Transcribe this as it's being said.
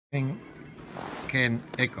can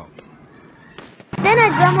echo. Then I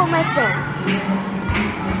drum with my friends.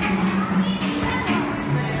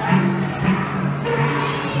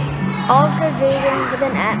 Oscar, Jaden, with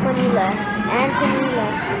an Anthony left.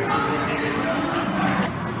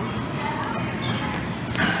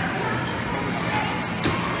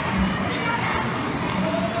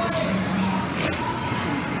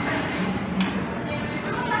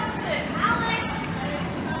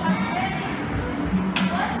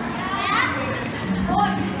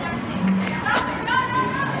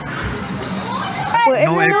 We're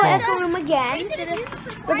in the no echo room again.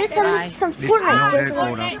 We did some Fortnite.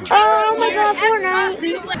 Oh my god, Fortnite!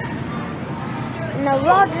 Now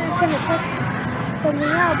Roger is gonna test something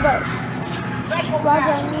out, but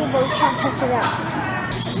Roger and me both can't test it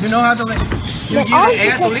out. You know how to lift? You use the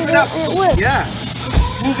air to lift it up. It works. Yeah.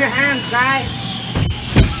 Move your hands, guys.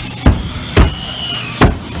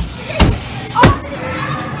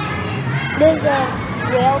 There's a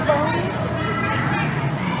whalebones.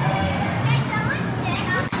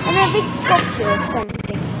 And a big sculpture of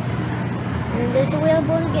something. And then there's the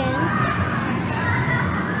whalebone again.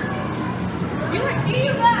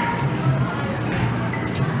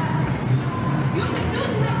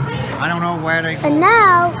 I don't know where they go. And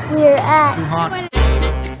now we're at Too hot.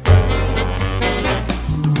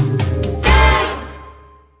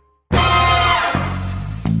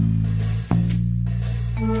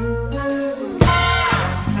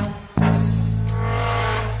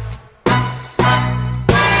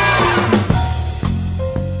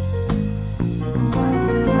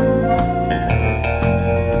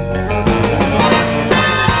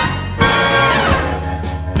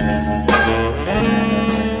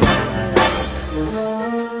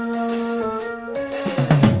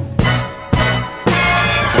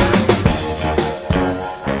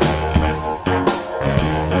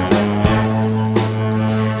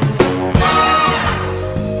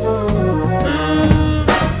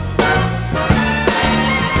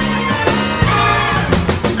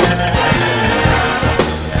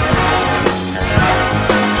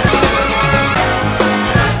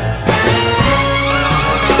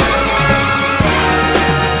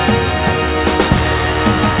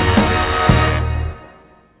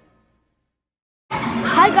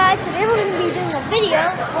 Hi guys, today we're going to be doing a video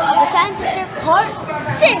of the Science Center Part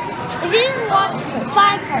 6. If you didn't watch Part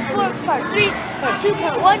 5, Part 4, Part 3, Part 2,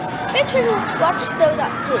 Part 1, make sure to watch those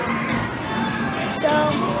up too. So,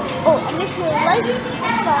 and make sure to like,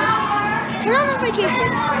 subscribe, turn on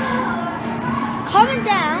notifications, comment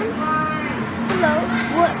down below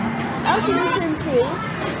what else you need to improve,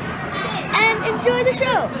 and enjoy the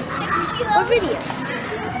show or video.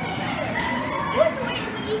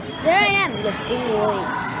 There I am lifting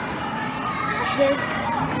weights. There's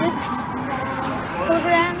 6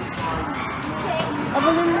 kilograms of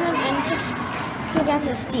aluminum and 6 kilograms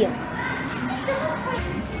of steel.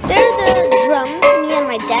 There are the drums me and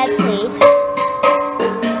my dad played.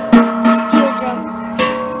 Steel drums.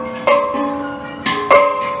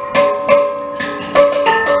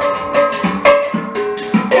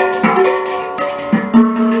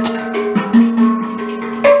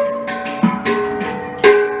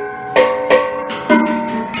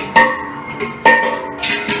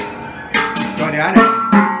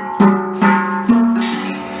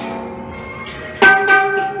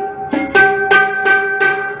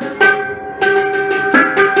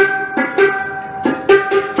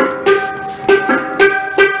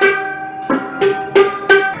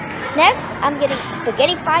 Next, I'm getting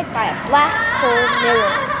spaghettified by a black hole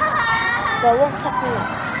mirror that won't suck me up.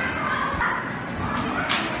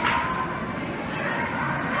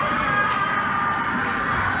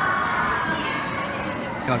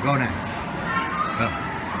 Go now. Go.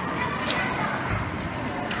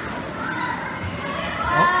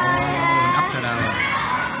 Upside down.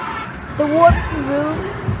 The warp room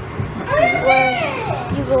where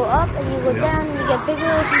you go up and you go down and you get bigger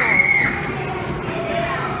or smaller.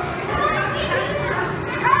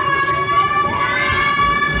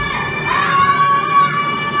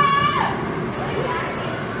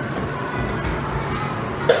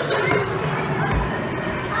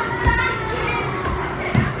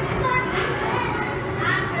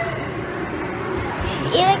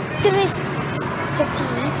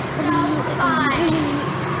 Electricity.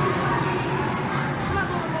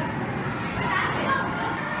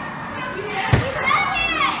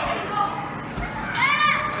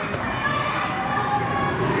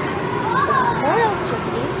 More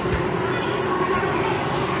electricity.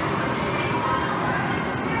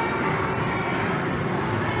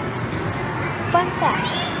 Fun fact.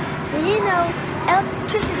 Did you know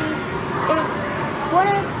electricity is one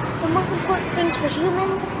of the most important things for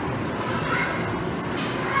humans?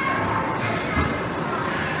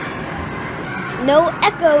 no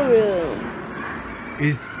echo room.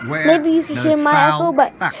 Is where Maybe you can the hear my sound echo,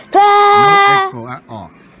 but stuck. No echo at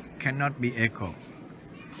all. Cannot be echo.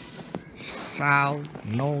 Sound,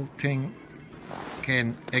 nothing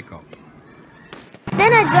can echo.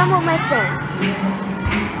 Then I drum with my friends.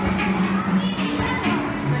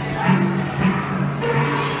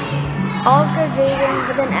 Oscar, Jaden,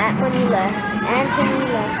 but then Anthony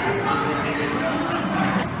left.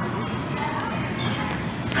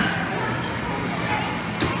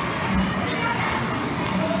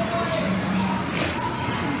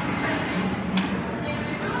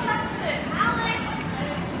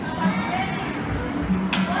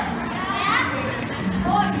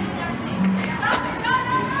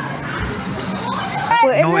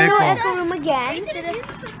 We're in No the echo. echo room again.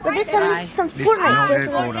 But this time some This Fortnite no kids.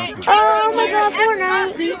 echo down there. Oh my god,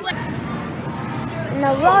 Fortnite!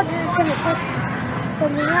 Now Roger is gonna test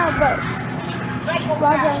something out, but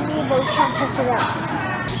Roger and me both can't test it out.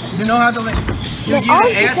 You know how to lift? You When use all the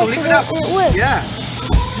you air to test lift it up. it works. Yeah.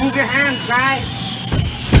 Move your hands, guys.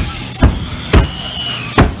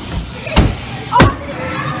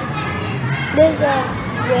 There's a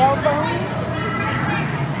whalebones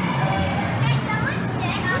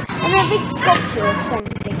and a big sculpture of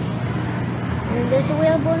something. And then there's a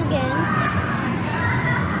whalebone again.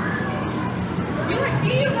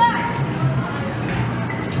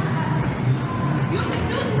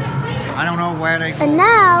 I don't know where they go. And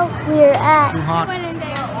now we're at Too hot.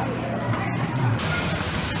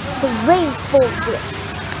 the rainfall bricks.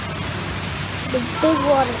 The big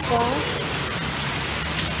waterfall.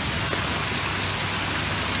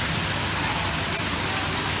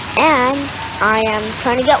 And I am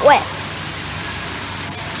trying to get wet.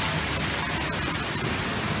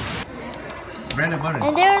 Bread and butter.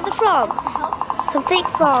 And there are the frogs. Some fake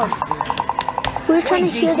frogs. We're trying to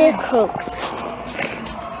hear their croaks.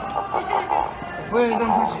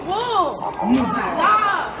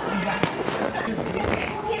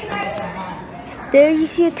 There you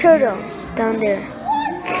see a turtle down there.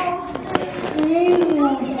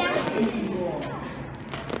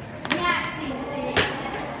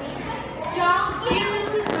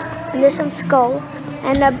 And there's some skulls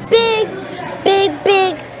and a big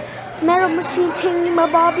metal machine tingling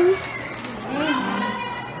my bobby.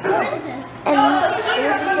 And we're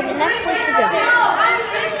looking for the next place to go.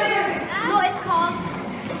 No, it's called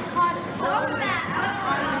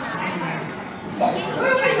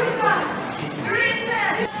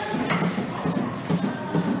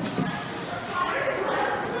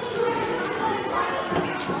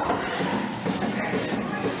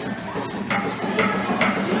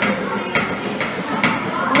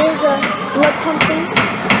There's a blood pumping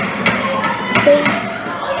thing.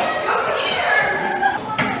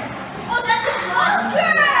 Oh, that's a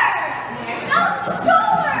monster!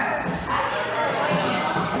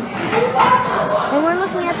 And we're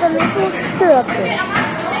looking at the maple syrup thing.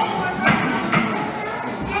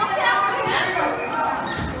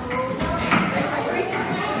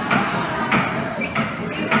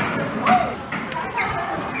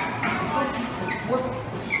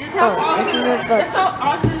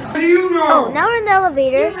 What do you know? Oh, now we're in the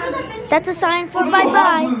elevator. That's a sign for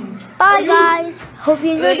bye-bye. Bye, guys. Hope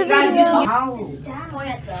you enjoyed the video.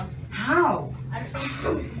 How?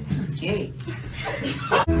 This is gay.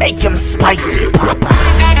 Make him spicy, Papa.